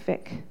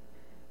specific.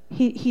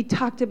 He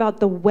talked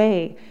about the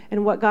way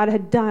and what God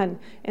had done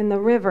in the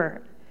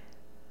river.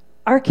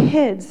 Our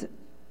kids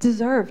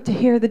deserve to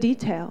hear the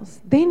details.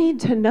 They need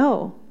to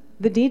know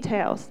the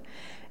details.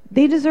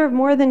 They deserve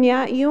more than,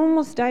 yeah, you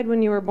almost died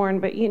when you were born,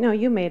 but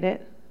you made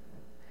it.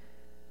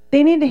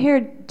 They need to hear,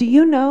 do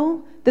you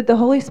know that the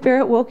Holy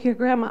Spirit woke your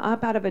grandma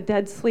up out of a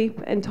dead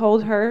sleep and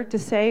told her to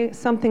say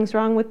something's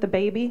wrong with the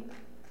baby?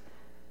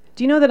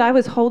 Do you know that I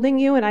was holding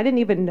you and I didn't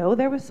even know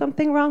there was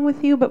something wrong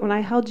with you, but when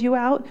I held you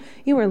out,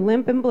 you were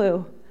limp and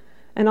blue.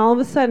 And all of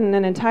a sudden,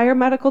 an entire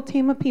medical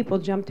team of people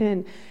jumped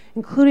in,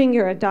 including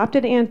your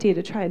adopted auntie,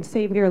 to try and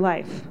save your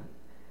life.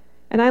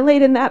 And I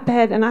laid in that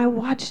bed and I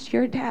watched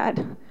your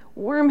dad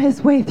worm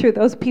his way through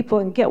those people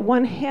and get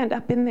one hand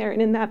up in there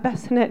and in that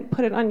bassinet and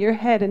put it on your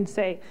head and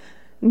say,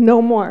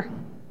 no more.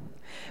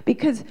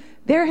 Because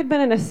there had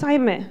been an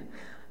assignment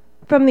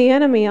from the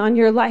enemy on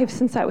your life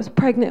since I was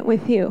pregnant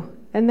with you.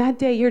 And that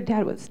day your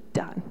dad was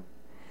done.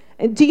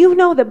 And do you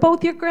know that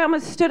both your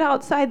grandmas stood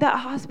outside that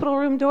hospital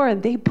room door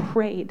and they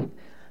prayed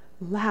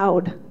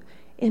loud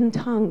in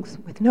tongues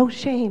with no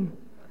shame.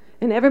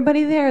 And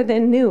everybody there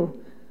then knew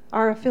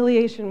our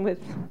affiliation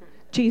with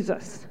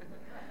Jesus.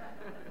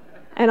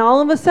 And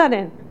all of a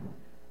sudden,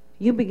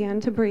 you began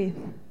to breathe.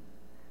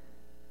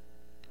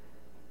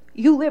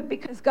 You live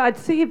because God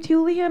saved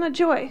you, Leanna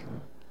Joy.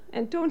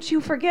 And don't you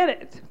forget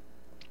it.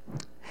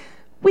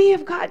 We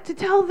have got to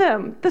tell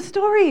them the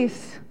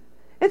stories.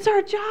 It's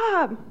our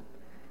job.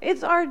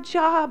 It's our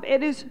job.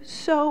 It is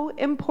so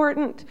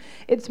important.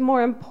 It's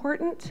more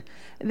important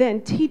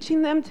than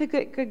teaching them to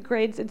get good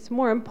grades. It's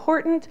more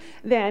important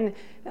than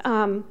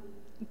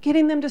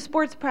getting them to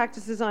sports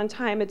practices on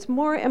time. It's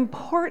more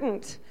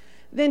important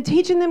than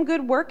teaching them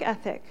good work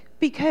ethic,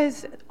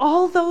 because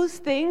all those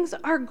things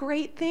are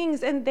great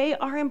things and they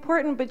are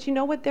important, but you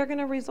know what they're going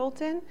to result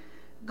in?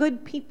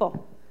 Good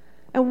people.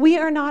 And we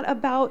are not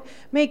about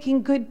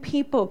making good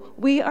people.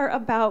 We are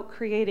about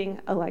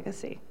creating a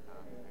legacy.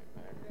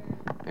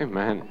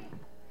 Amen.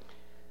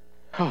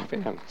 Oh,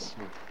 man.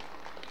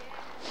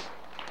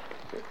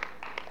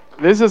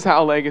 This is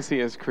how legacy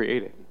is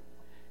created.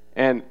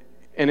 And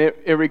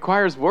it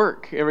requires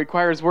work. It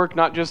requires work,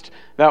 not just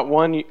that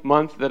 1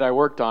 month that I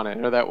worked on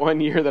it or that 1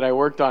 year that I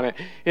worked on it.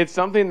 It's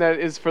something that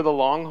is for the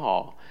long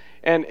haul.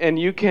 And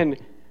you can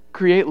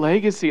create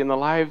legacy in the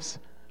lives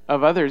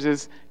of others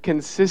is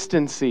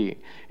consistency.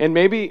 And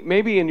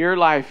maybe in your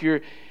life,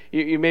 you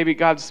maybe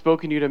God's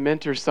spoken you to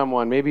mentor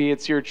someone. Maybe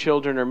it's your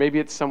children or maybe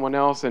it's someone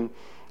else. And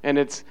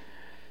it's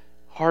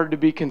hard to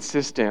be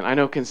consistent. I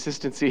know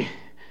consistency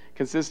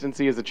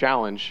is a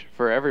challenge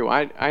for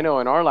everyone. I know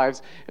in our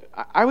lives,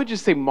 I would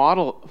just say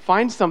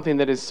find something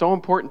that is so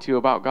important to you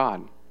about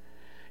God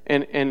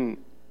and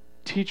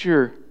teach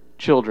your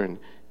children,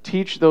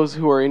 teach those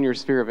who are in your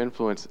sphere of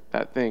influence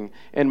that thing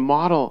and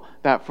model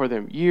that for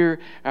them year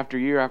after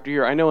year after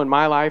year. I know in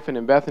my life and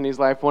in Bethany's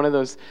life, one of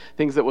those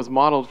things that was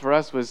modeled for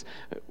us was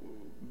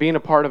being a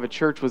part of a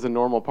church was a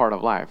normal part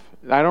of life.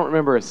 I don't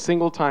remember a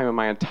single time in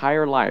my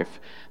entire life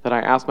that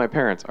I asked my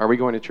parents, are we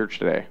going to church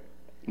today?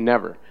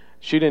 Never.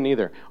 She didn't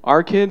either.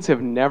 Our kids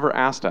have never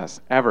asked us,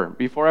 ever.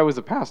 Before I was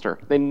a pastor,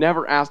 they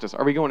never asked us,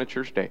 are we going to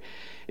church today?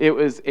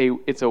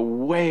 It's a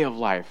way of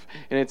life,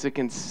 and it's a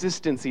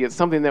consistency. It's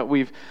something that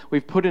we've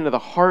put into the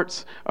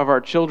hearts of our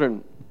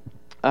children.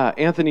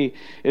 Anthony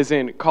is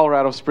in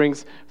Colorado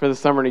Springs for the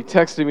summer, and he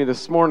texted me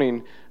this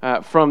morning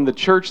from the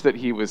church that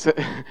he was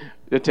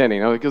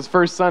attending. Because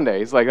first Sunday,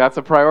 he's like, that's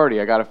a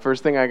priority.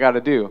 First thing I got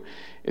to do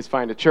is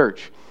find a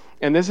church.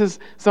 And this is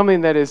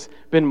something that has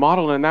been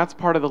modeled, and that's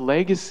part of the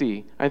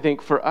legacy, I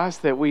think, for us,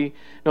 that we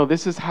know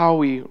this is how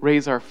we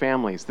raise our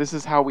families. This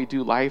is how we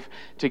do life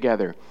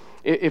together.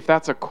 If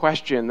that's a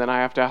question, then I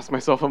have to ask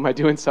myself, am I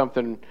doing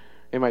something?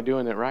 Am I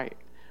doing it right?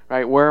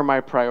 Right? Where are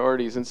my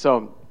priorities? And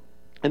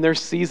there's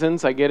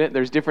seasons, I get it.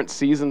 There's different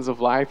seasons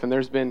of life, and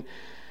there's been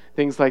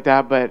things like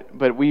that,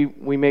 but we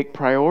make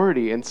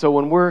priority. And so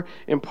when we're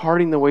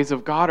imparting the ways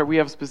of God or we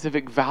have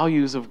specific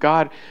values of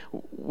God,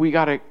 we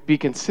got to be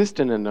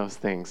consistent in those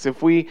things.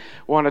 If we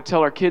want to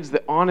tell our kids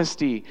that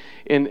honesty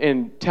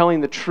in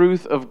telling the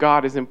truth of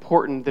God is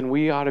important, then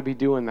we ought to be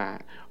doing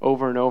that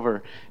over and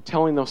over,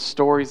 telling those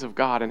stories of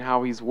God and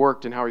how He's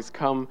worked and how He's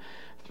come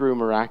through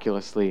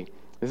miraculously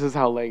This is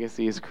how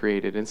legacy is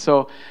created. And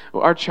so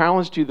our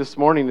challenge to you this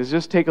morning is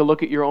just take a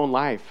look at your own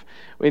life.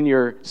 In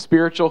your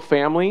spiritual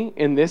family,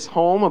 in this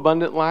home,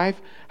 Abundant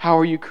Life, how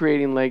are you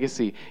creating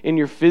legacy? In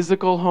your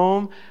physical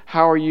home,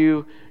 how are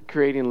you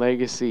creating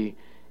legacy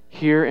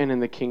here and in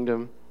the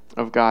kingdom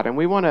of God? And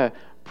we want to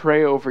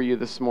pray over you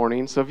this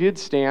morning. So if you'd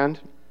stand,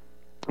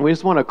 we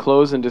just want to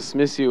close and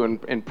dismiss you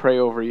and pray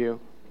over you.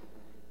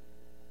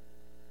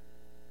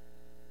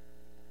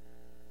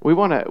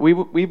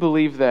 We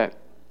believe that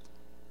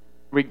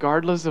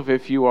regardless of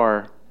if you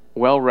are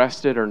well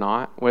rested or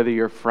not, whether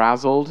you're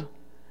frazzled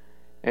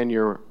and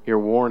you're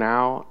worn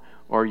out,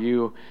 or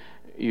you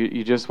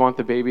just want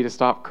the baby to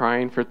stop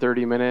crying for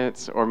 30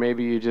 minutes, or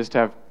maybe you just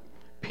have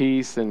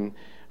peace, and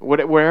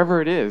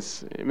wherever it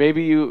is,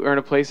 maybe you are in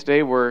a place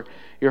today where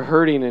you're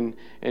hurting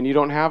and you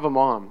don't have a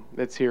mom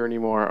that's here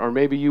anymore, or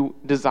maybe you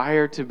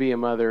desire to be a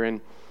mother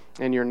and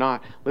you're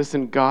not.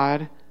 Listen,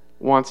 God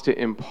wants to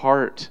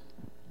impart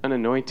an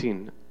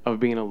anointing of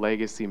being a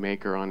legacy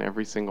maker on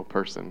every single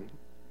person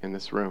in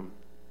this room.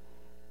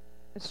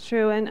 It's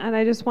true, and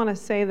I just want to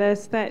say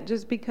this, that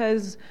just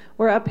because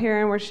we're up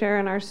here and we're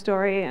sharing our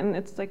story, and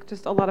it's like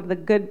just a lot of the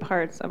good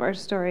parts of our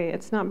story,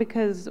 it's not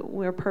because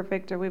we're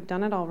perfect or we've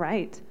done it all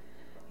right.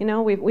 You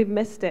know, we've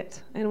missed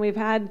it, and we've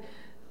had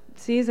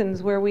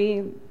seasons where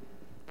we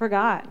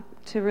forgot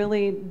to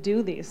really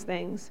do these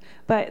things.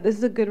 But this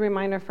is a good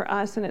reminder for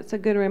us, and it's a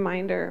good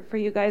reminder for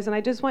you guys. And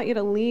I just want you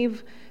to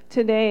leave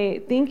today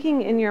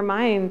thinking in your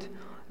mind,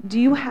 do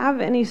you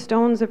have any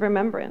stones of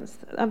remembrance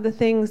of the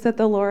things that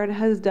the Lord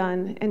has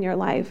done in your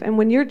life? And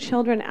when your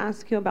children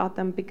ask you about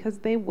them, because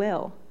they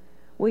will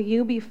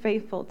you be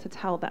faithful to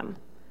tell them?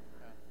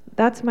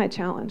 That's my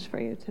challenge for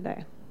you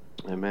today.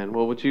 Amen.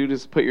 Well, would you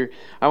just put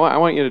I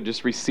want you to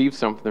just receive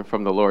something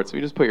from the Lord. So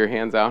you just put your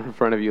hands out in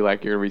front of you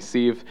like you're going to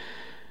receive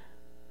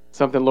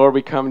something. Lord,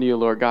 we come to you,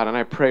 Lord God, and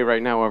I pray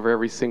right now over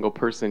every single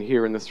person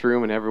here in this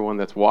room and everyone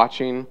that's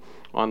watching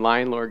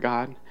online, Lord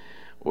God.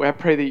 I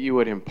pray that you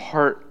would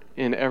impart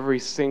in every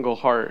single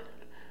heart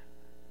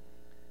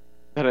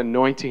that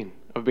anointing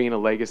of being a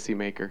legacy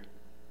maker.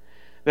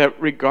 That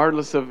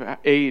regardless of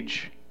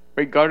age,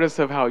 regardless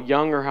of how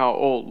young or how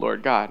old,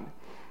 Lord God,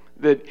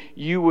 that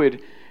you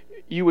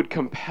would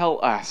compel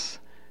us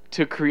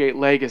to create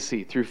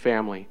legacy through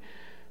family,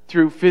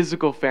 through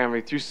physical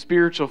family, through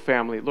spiritual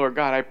family. Lord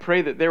God, I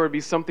pray that there would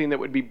be something that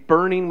would be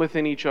burning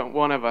within each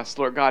one of us,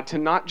 Lord God, to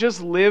not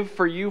just live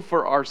for you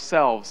for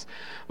ourselves,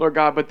 Lord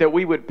God, but that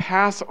we would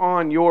pass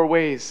on your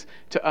ways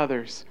to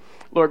others.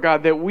 Lord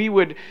God, that we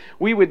would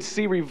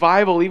see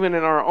revival even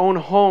in our own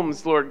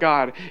homes, Lord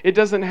God. It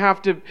doesn't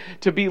have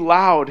to be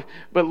loud,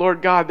 but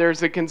Lord God,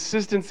 there's a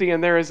consistency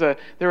and there is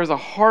a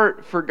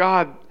heart for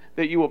God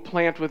that you will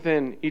plant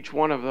within each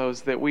one of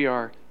those that we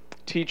are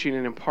teaching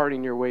and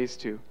imparting your ways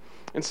to.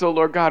 And so,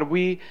 Lord God,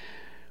 we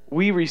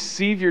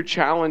receive your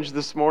challenge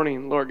this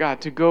morning, Lord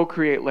God, to go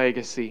create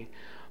legacy.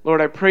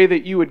 Lord, I pray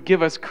that you would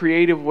give us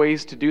creative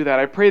ways to do that.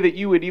 I pray that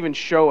you would even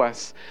show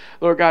us.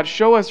 Lord God,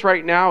 show us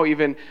right now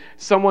even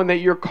someone that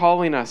you're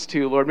calling us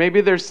to. Lord, maybe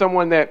there's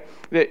someone that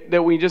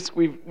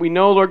we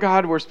know, Lord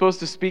God, we're supposed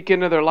to speak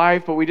into their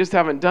life, but we just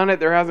haven't done it.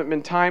 There hasn't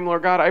been time,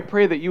 Lord God. I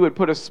pray that you would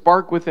put a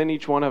spark within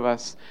each one of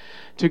us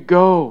to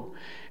go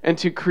and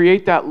to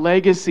create that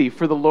legacy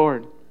for the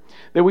Lord.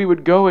 That we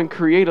would go and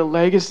create a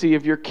legacy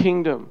of your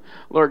kingdom,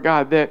 Lord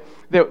God. That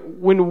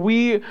when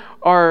we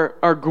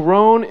are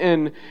grown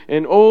and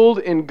old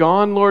and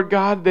gone, Lord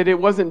God, that it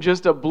wasn't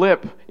just a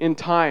blip in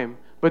time,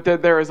 but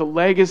that there is a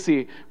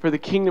legacy for the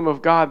kingdom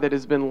of God that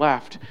has been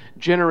left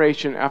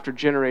generation after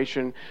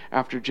generation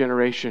after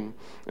generation.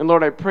 And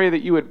Lord, I pray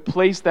that you would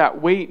place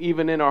that weight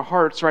even in our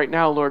hearts right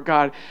now, Lord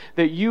God,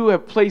 that you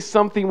have placed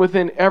something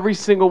within every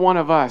single one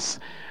of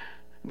us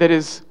that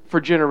is for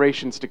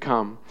generations to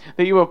come.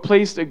 That you have placed a